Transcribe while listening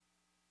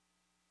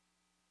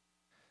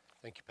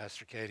Thank you,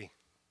 Pastor Katie.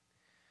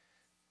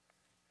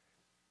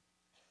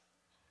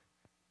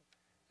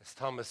 As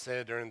Thomas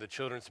said during the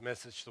children's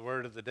message, the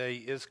word of the day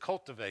is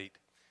cultivate.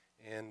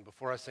 And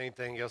before I say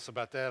anything else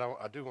about that,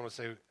 I do want to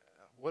say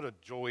what a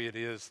joy it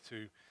is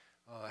to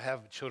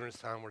have a children's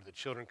time where the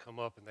children come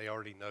up and they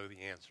already know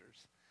the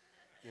answers.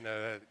 You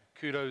know,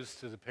 kudos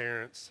to the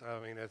parents. I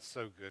mean, that's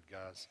so good,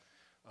 guys.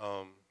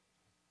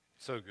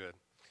 So good.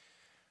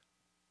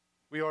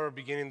 We are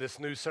beginning this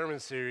new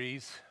sermon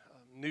series,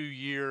 New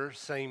Year,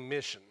 Same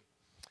Mission.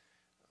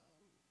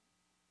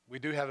 We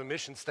do have a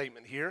mission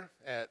statement here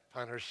at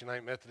Pinehurst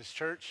United Methodist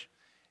Church,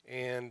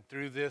 and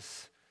through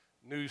this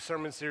new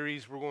sermon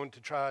series, we're going to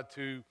try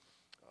to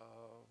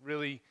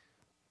really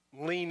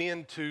lean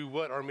into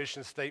what our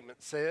mission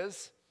statement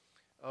says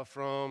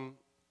from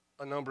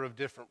a number of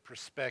different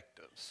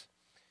perspectives.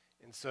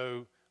 And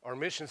so our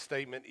mission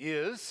statement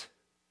is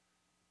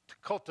to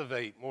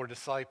cultivate more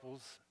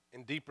disciples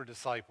and deeper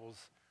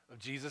disciples of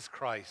Jesus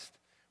Christ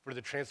for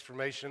the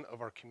transformation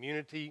of our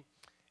community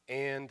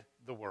and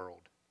the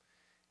world.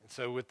 And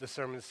so with the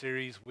sermon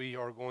series, we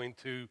are going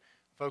to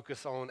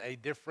focus on a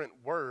different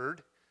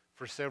word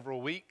for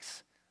several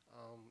weeks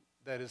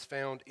that is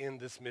found in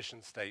this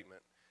mission statement.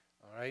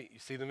 All right, you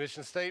see the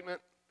mission statement?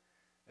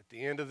 At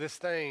the end of this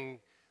thing,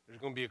 there's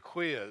going to be a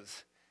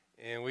quiz,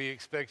 and we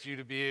expect you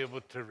to be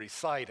able to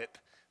recite it.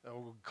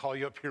 We'll call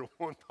you up here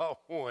one by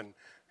one,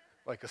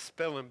 like a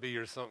spelling bee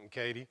or something,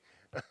 Katie.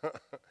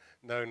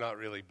 No, not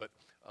really, but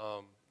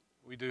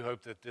we do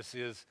hope that this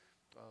is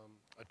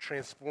a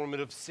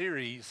transformative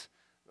series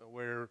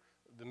where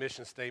the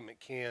mission statement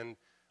can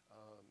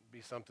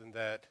be something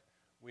that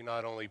we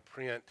not only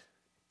print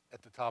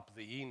at the top of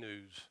the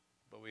e-news,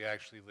 but we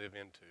actually live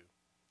into.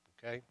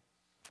 Okay?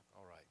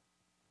 All right.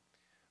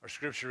 Our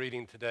scripture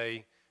reading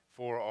today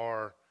for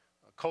our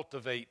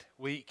Cultivate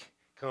Week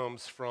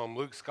comes from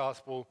Luke's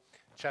Gospel,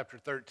 chapter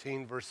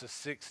 13, verses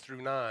 6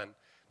 through 9.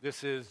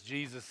 This is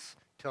Jesus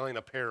telling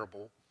a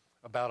parable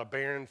about a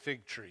barren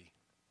fig tree.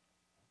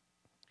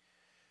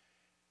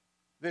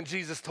 Then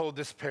Jesus told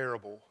this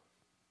parable.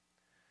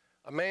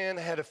 A man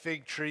had a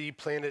fig tree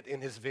planted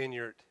in his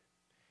vineyard,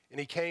 and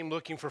he came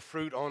looking for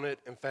fruit on it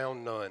and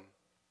found none.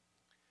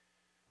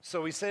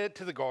 So he said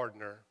to the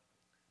gardener,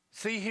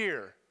 "See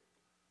here,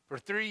 for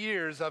 3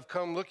 years I've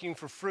come looking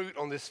for fruit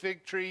on this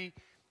fig tree,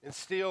 and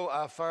still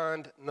I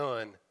find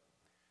none.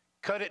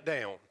 Cut it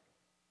down.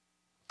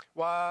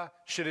 Why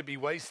should it be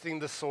wasting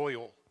the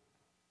soil?"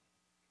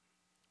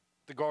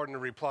 The gardener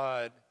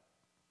replied,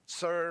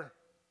 "Sir,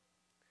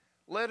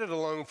 let it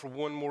alone for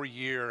 1 more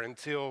year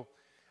until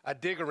I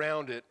dig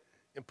around it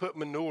and put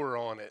manure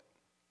on it.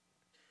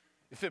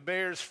 If it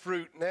bears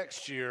fruit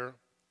next year,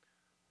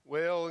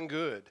 well and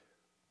good.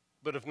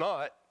 But if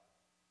not,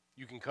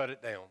 you can cut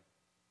it down."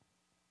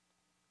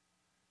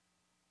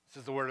 This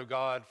is the word of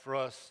God for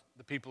us,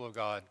 the people of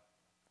God.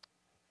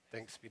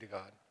 Thanks be to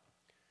God.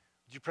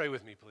 Would you pray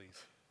with me,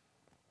 please?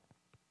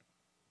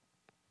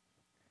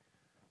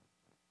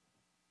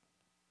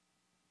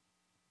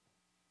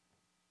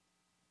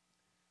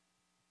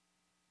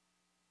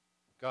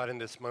 God, in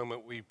this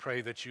moment, we pray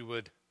that you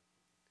would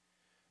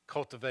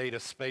cultivate a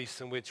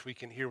space in which we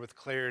can hear with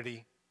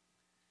clarity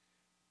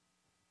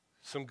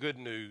some good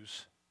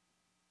news.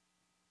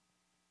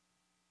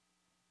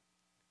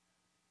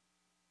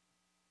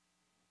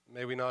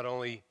 May we not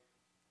only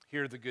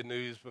hear the good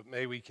news, but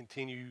may we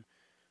continue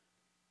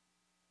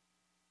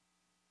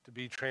to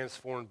be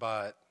transformed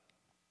by it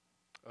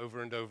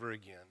over and over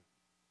again.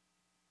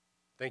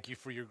 Thank you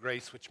for your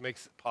grace, which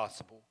makes it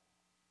possible.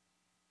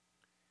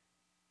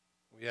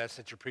 We ask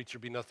that your preacher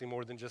be nothing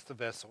more than just a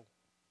vessel,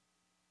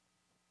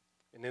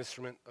 an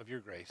instrument of your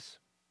grace.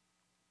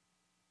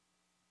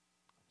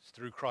 It's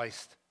through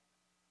Christ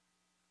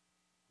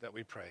that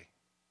we pray.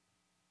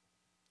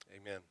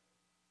 Amen.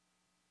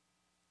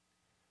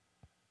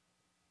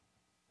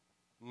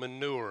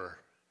 Manure.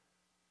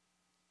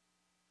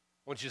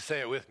 I want you to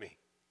say it with me.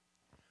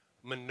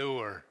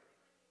 Manure.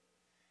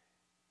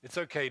 It's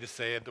okay to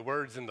say it. The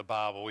word's in the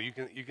Bible. You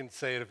can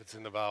say it if it's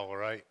in the Bible,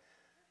 right?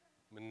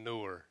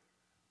 Manure.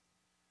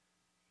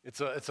 It's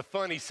a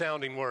funny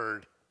sounding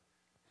word.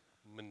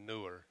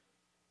 Manure.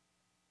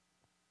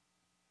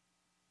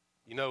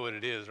 You know what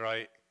it is,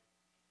 right?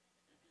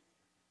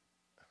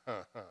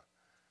 I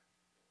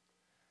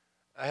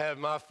had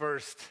my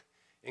first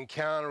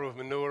encounter with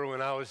manure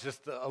when I was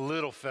just a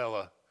little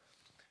fella.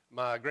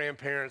 My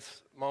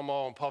grandparents,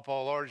 Mama and Papa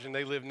Largen,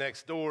 they lived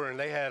next door, and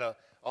they had a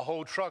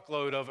whole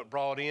truckload of it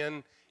brought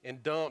in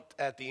and dumped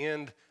at the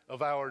end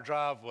of our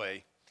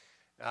driveway.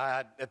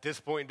 I, at this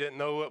point, didn't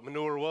know what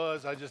manure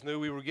was. I just knew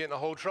we were getting a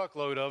whole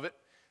truckload of it,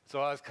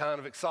 so I was kind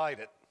of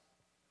excited.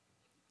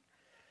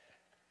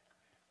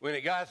 When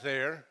it got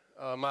there,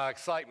 my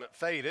excitement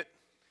faded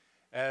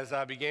as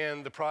I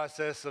began the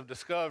process of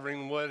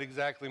discovering what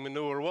exactly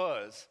manure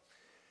was.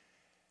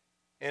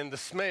 And the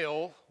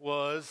smell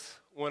was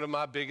one of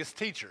my biggest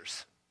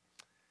teachers.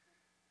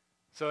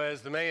 So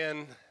as the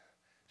man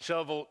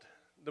shoveled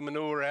the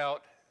manure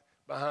out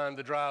behind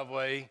the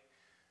driveway,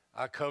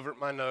 I covered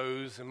my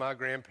nose, and my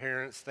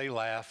grandparents, they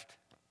laughed.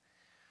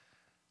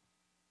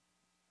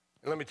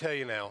 And let me tell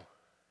you now,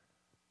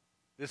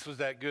 this was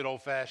that good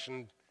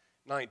old-fashioned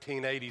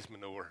 1980s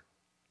manure.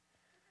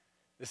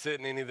 This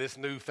isn't any of this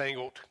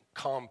newfangled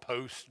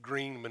compost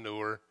green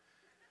manure.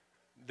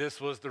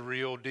 This was the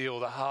real deal,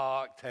 the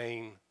high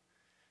octane,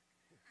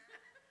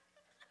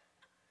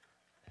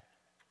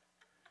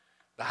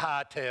 the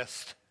high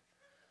test.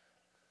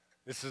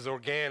 This is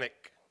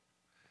organic.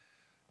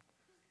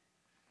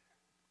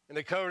 And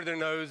they covered their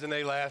nose and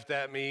they laughed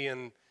at me,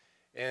 and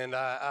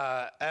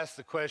I asked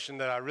the question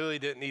that I really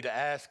didn't need to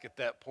ask at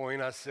that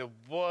point. I said,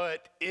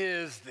 "What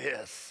is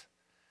this?"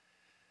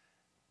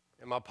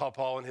 And my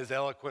pawpaw in his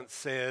eloquence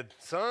said,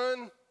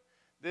 "Son,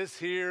 this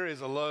here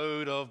is a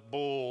load of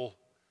bull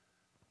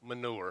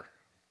manure."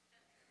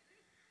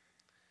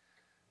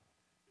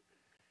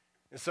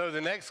 And so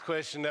the next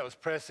question that was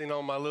pressing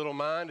on my little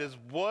mind is,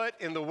 what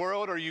in the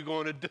world are you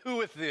going to do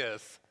with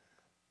this?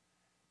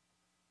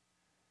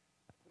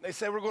 They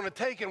said, we're going to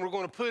take it and we're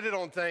going to put it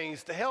on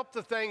things to help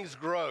the things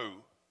grow.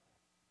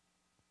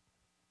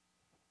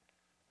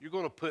 You're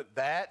going to put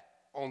that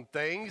on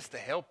things to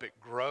help it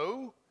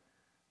grow?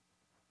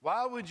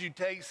 Why would you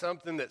take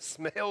something that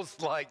smells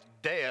like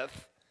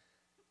death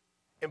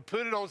and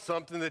put it on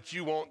something that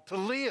you want to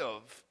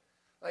live?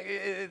 Like,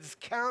 it's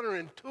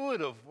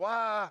counterintuitive.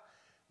 Why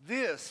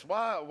this?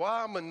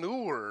 Why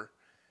manure?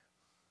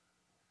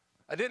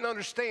 I didn't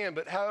understand,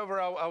 but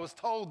however, I was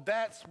told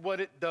that's what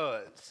it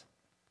does.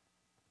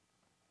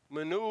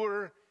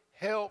 Manure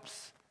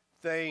helps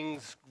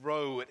things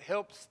grow. It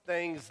helps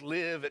things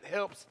live. It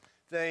helps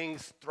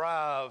things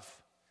thrive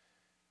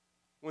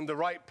when the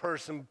right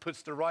person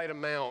puts the right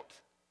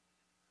amount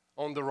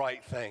on the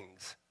right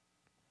things.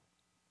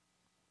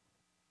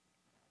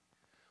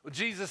 Well,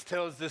 Jesus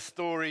tells this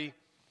story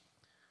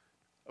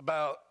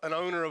about an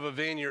owner of a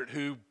vineyard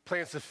who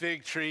plants a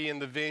fig tree in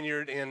the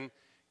vineyard and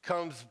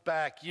comes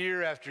back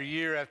year after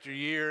year after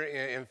year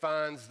and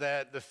finds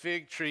that the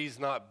fig tree's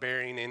not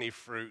bearing any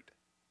fruit.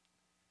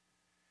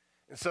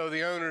 And so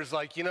the owner's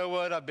like, you know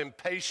what? I've been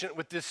patient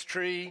with this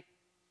tree.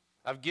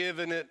 I've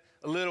given it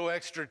a little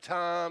extra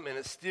time, and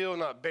it's still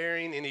not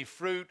bearing any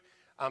fruit.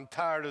 I'm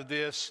tired of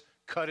this.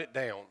 Cut it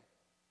down.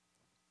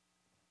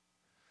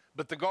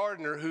 But the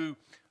gardener who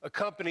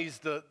accompanies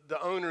the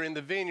owner in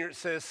the vineyard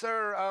says,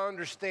 "Sir, I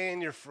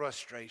understand your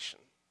frustration.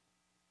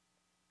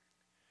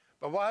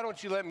 But why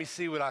don't you let me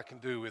see what I can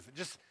do with it?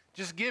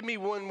 Just give me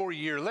one more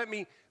year. Let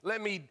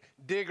me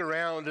dig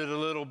around it a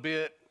little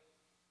bit.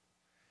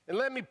 And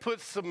let me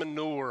put some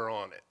manure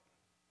on it.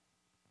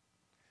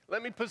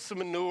 Let me put some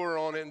manure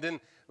on it, and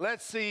then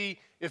let's see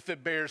if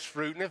it bears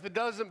fruit. And if it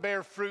doesn't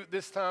bear fruit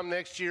this time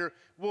next year,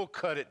 we'll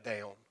cut it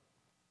down."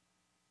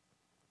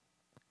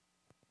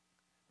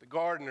 The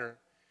gardener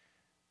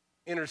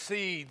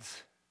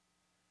intercedes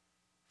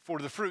for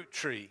the fruit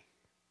tree.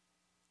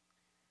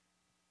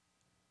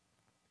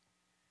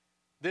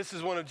 This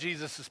is one of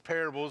Jesus'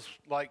 parables,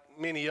 like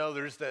many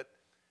others, that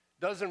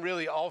doesn't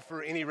really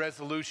offer any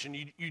resolution.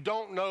 You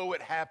don't know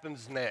what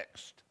happens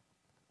next.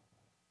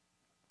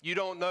 You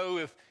don't know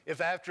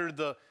if after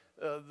the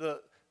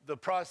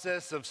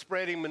process of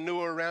spreading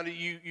manure around it,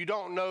 you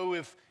don't know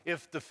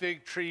if the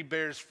fig tree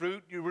bears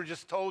fruit. You were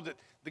just told that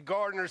the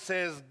gardener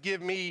says,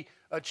 "Give me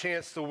a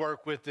chance to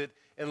work with it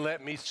and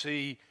let me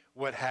see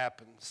what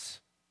happens."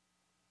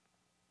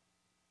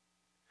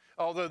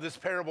 Although this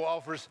parable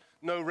offers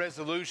no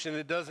resolution,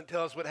 it doesn't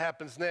tell us what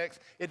happens next.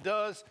 It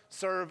does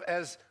serve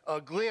as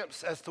a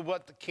glimpse as to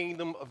what the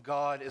kingdom of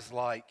God is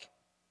like.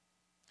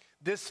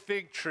 This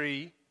fig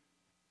tree,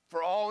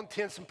 for all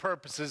intents and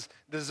purposes,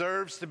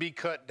 deserves to be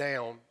cut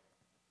down.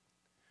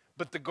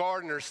 But the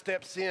gardener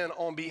steps in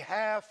on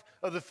behalf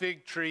of the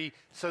fig tree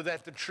so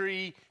that the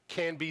tree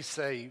can be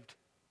saved.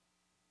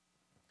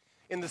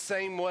 In the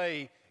same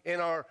way, in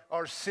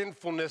our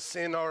sinfulness,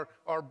 in our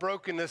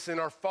brokenness, in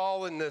our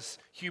fallenness,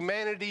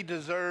 humanity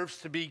deserves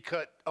to be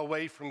cut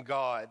away from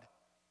God.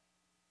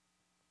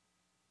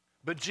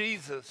 But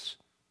Jesus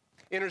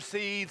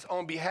intercedes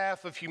on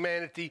behalf of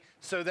humanity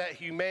so that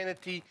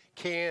humanity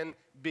can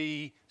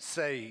be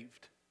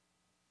saved.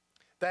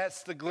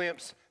 That's the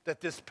glimpse that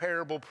this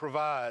parable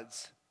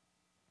provides.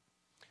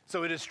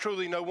 So it is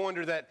truly no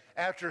wonder that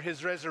after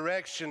his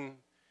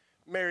resurrection,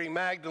 Mary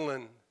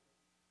Magdalene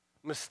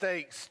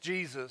mistakes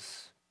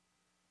Jesus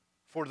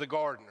for the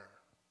gardener.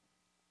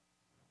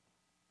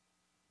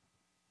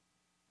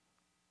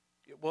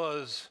 It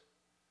was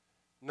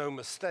no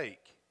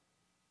mistake.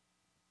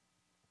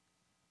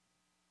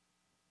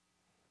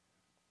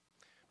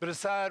 But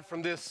aside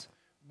from this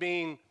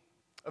being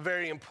a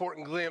very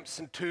important glimpse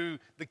into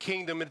the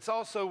kingdom, it's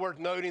also worth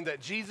noting that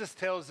Jesus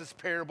tells this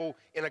parable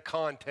in a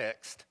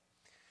context.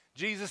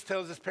 Jesus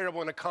tells this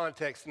parable in a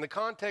context, and the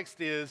context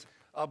is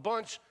a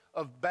bunch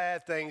of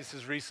bad things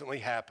has recently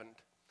happened.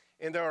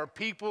 And there are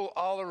people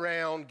all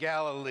around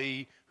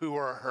Galilee who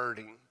are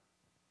hurting.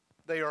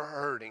 They are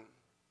hurting.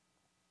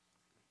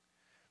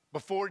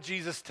 Before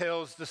Jesus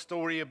tells the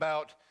story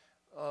about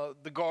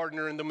the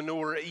gardener and the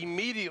manure,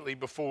 immediately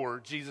before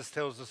Jesus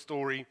tells the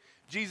story,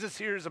 Jesus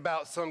hears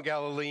about some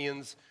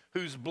Galileans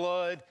whose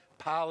blood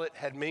Pilate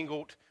had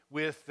mingled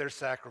with their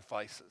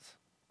sacrifices.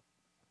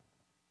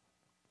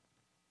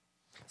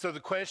 So the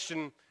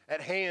question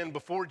at hand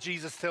before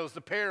Jesus tells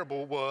the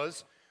parable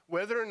was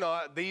whether or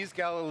not these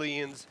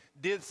Galileans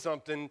did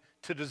something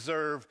to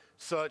deserve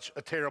such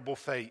a terrible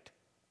fate.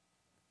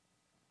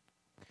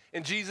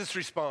 And Jesus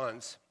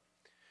responds,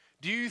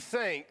 do you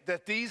think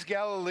that these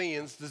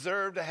Galileans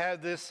deserve to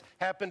have this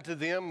happen to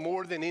them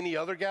more than any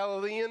other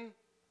Galilean?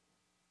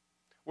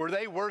 Were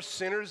they worse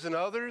sinners than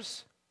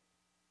others?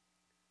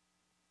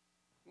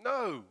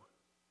 No.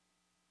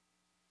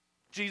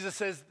 Jesus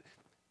says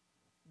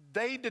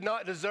they did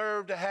not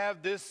deserve to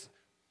have this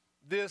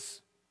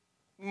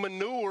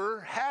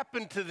manure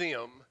happen to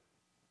them.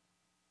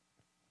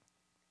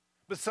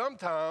 But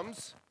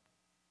sometimes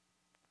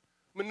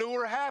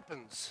manure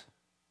happens.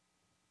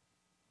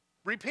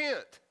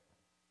 Repent.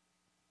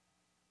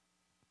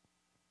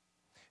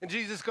 And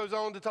Jesus goes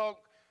on to talk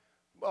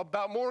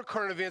about more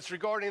current events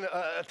regarding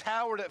a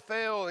tower that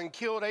fell and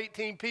killed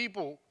 18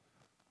 people.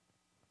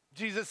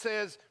 Jesus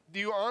says, do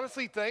you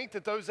honestly think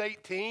that those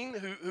 18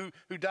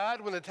 who died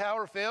when the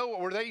tower fell,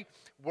 were they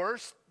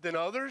worse than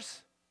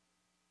others?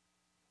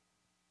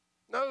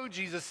 No,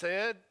 Jesus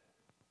said.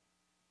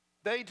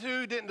 They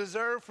too didn't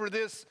deserve for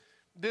this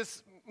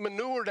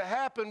manure to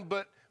happen,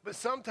 but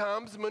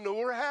sometimes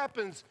manure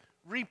happens.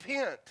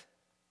 Repent.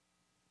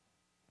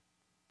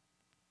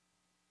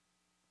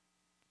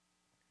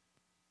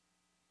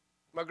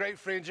 My great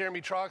friend Jeremy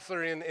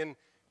Troxler, in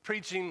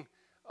preaching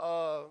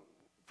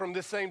from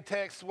this same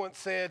text, once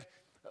said,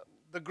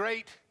 the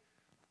great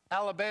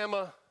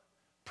Alabama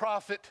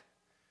prophet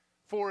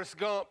Forrest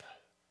Gump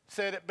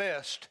said it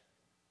best.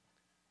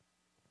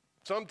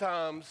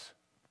 Sometimes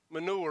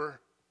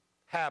manure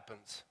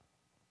happens.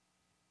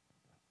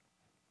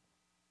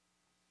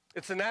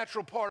 It's a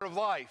natural part of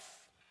life.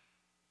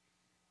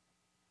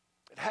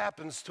 It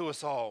happens to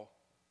us all.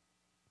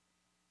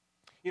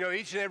 You know,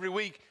 each and every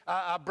week,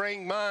 I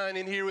bring mine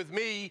in here with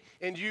me,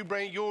 and you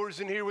bring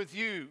yours in here with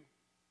you.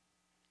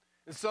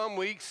 And some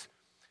weeks,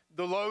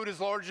 the load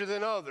is larger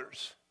than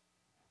others.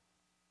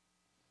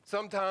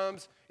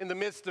 Sometimes, in the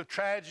midst of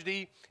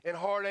tragedy and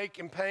heartache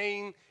and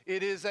pain,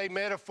 it is a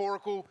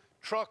metaphorical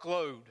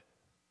truckload.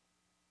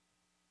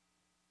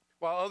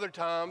 While other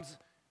times,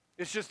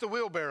 it's just a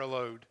wheelbarrow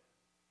load.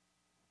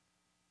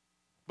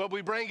 But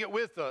we bring it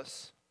with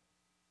us.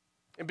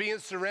 And being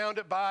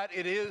surrounded by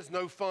it is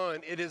no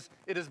fun. It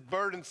is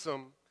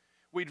burdensome.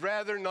 We'd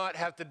rather not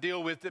have to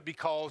deal with it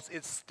because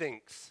it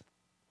stinks.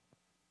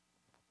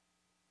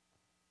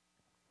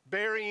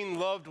 Burying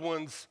loved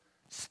ones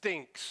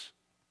stinks.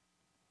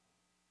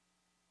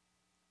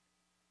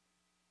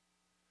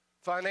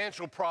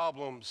 Financial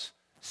problems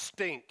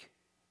stink.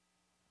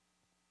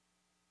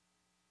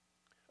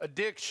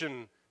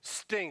 Addiction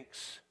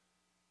stinks.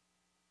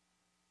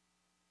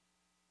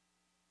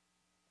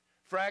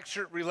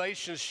 Fractured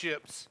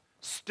relationships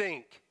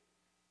stink.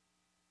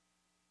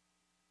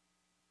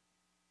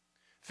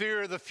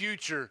 Fear of the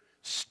future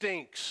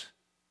stinks.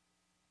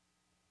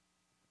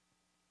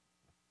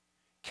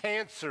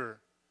 Cancer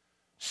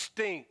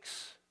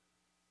stinks.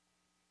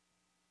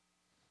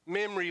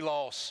 Memory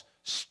loss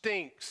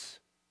stinks.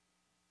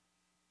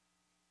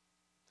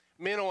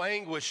 Mental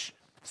anguish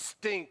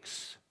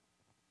stinks.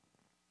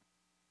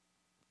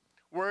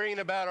 Worrying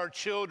about our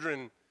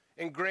children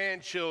and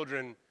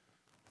grandchildren,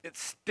 it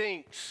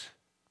stinks.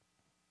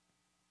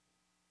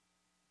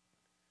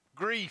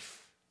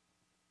 Grief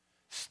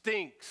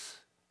stinks.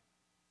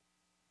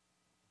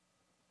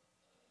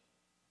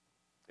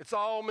 It's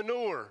all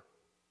manure.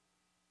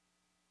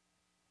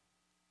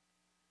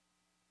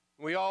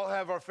 We all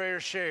have our fair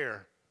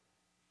share.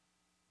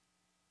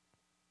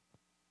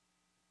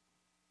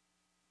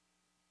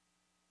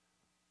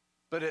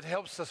 But it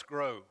helps us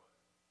grow.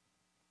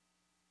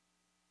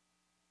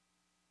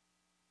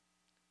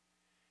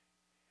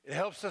 It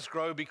helps us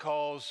grow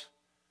because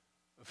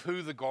of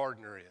who the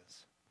gardener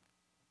is.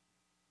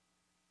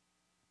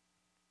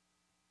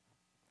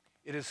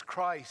 It is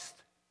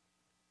Christ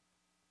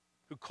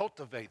who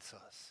cultivates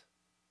us.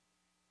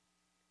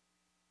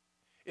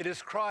 It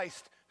is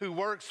Christ who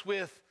works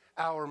with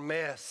our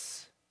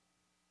mess.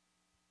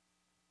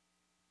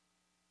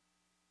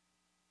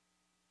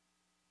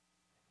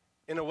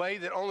 In a way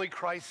that only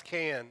Christ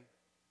can,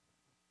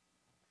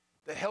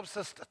 that helps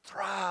us to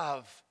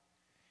thrive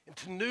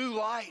into new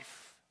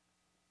life.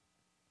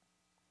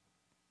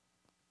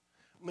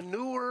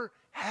 Manure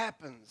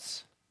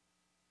happens.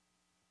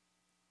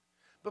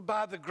 But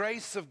by the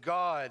grace of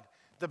God,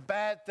 the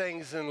bad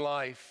things in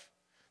life,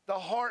 the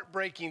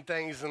heartbreaking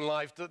things in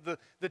life,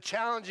 the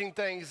challenging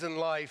things in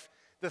life,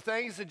 the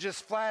things that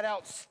just flat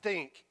out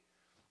stink,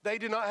 they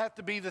do not have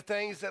to be the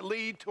things that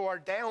lead to our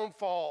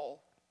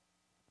downfall.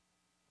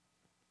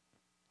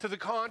 To the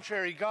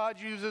contrary, God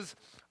uses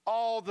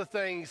all the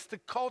things to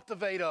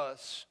cultivate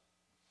us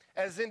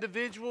as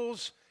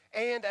individuals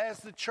and as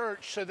the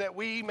church so that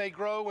we may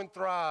grow and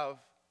thrive.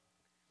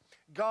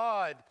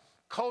 God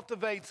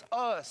cultivates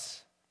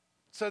us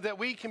so that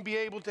we can be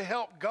able to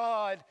help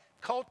God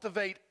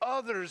cultivate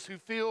others who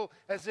feel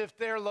as if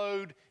their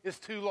load is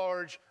too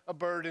large a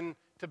burden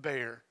to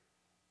bear.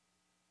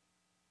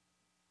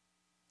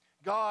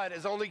 God,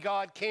 as only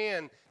God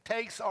can,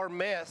 takes our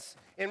mess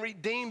and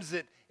redeems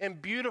it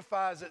and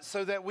beautifies it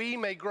so that we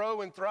may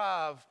grow and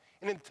thrive,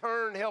 and in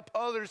turn help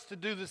others to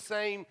do the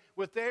same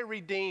with their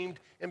redeemed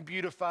and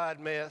beautified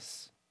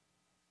mess.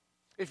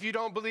 If you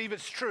don't believe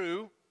it's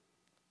true,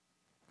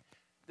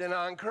 then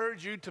I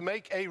encourage you to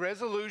make a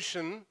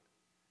resolution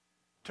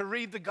to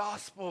read the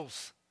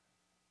Gospels.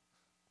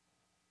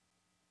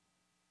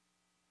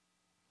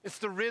 It's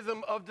the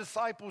rhythm of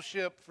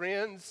discipleship,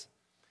 friends.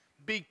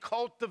 Be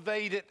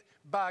cultivated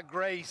by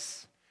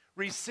grace.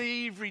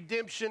 Receive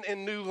redemption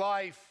and new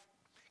life.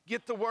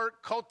 Get to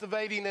work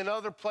cultivating in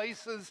other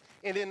places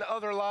and in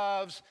other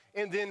lives,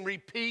 and then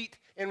repeat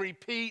and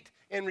repeat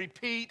and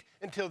repeat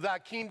until thy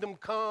kingdom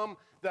come,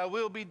 thy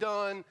will be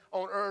done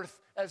on earth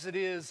as it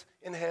is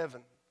in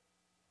heaven.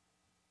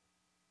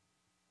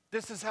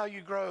 This is how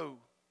you grow.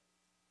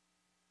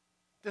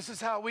 This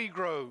is how we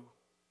grow.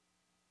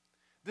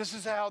 This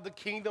is how the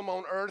kingdom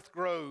on earth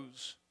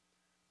grows.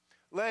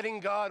 Letting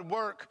God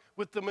work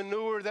with the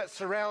manure that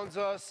surrounds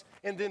us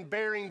and then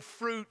bearing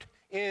fruit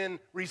in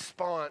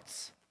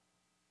response.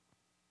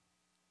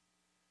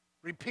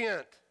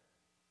 Repent.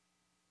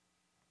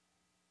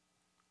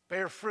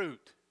 Bear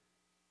fruit.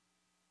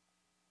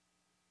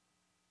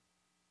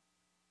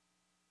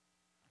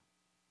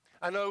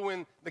 I know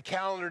when the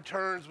calendar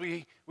turns,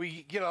 we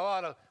get a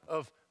lot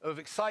of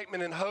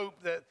excitement and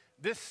hope that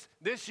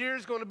this year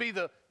is going to be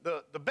the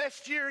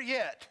best year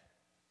yet.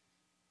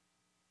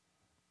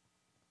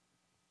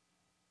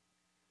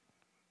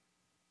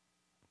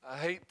 I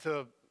hate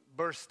to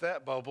burst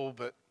that bubble,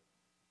 but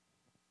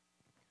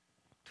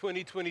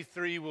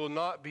 2023 will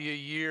not be a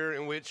year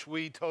in which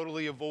we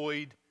totally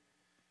avoid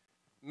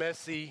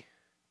messy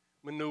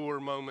manure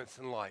moments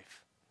in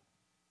life.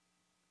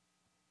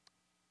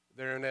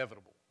 They're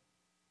inevitable.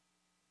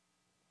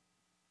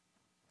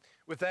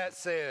 With that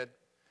said,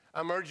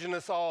 I'm urging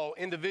us all,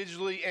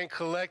 individually and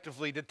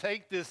collectively, to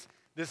take this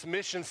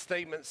mission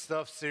statement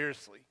stuff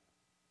seriously.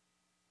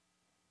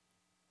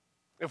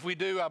 If we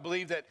do, I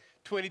believe that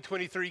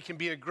 2023 can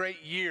be a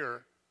great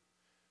year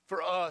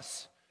for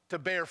us to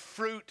bear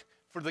fruit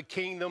for the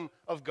kingdom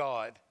of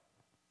God.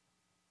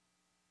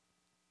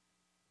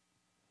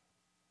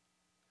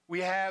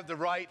 We have the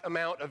right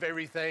amount of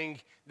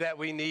everything that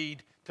we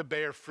need to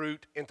bear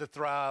fruit and to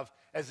thrive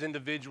as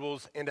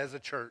individuals and as a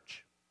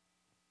church.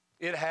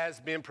 It has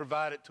been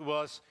provided to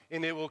us,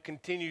 and it will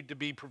continue to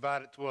be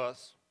provided to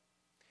us.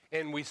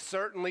 And we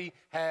certainly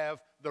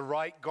have the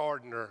right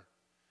gardener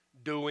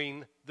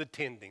doing the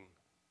tending.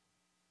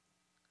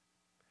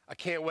 I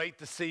can't wait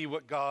to see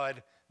what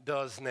God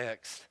does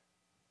next.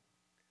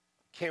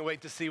 Can't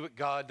wait to see what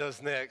God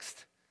does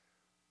next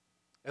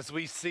as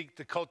we seek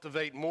to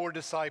cultivate more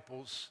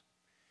disciples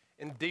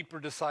and deeper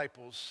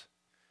disciples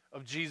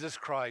of Jesus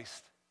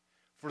Christ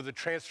for the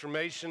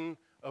transformation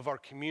of our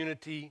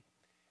community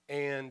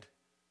and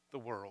the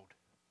world.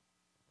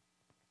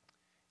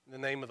 In the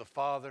name of the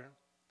Father,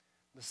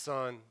 the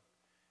Son,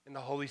 and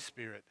the Holy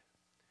Spirit,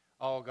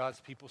 all God's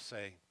people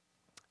say,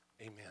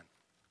 amen.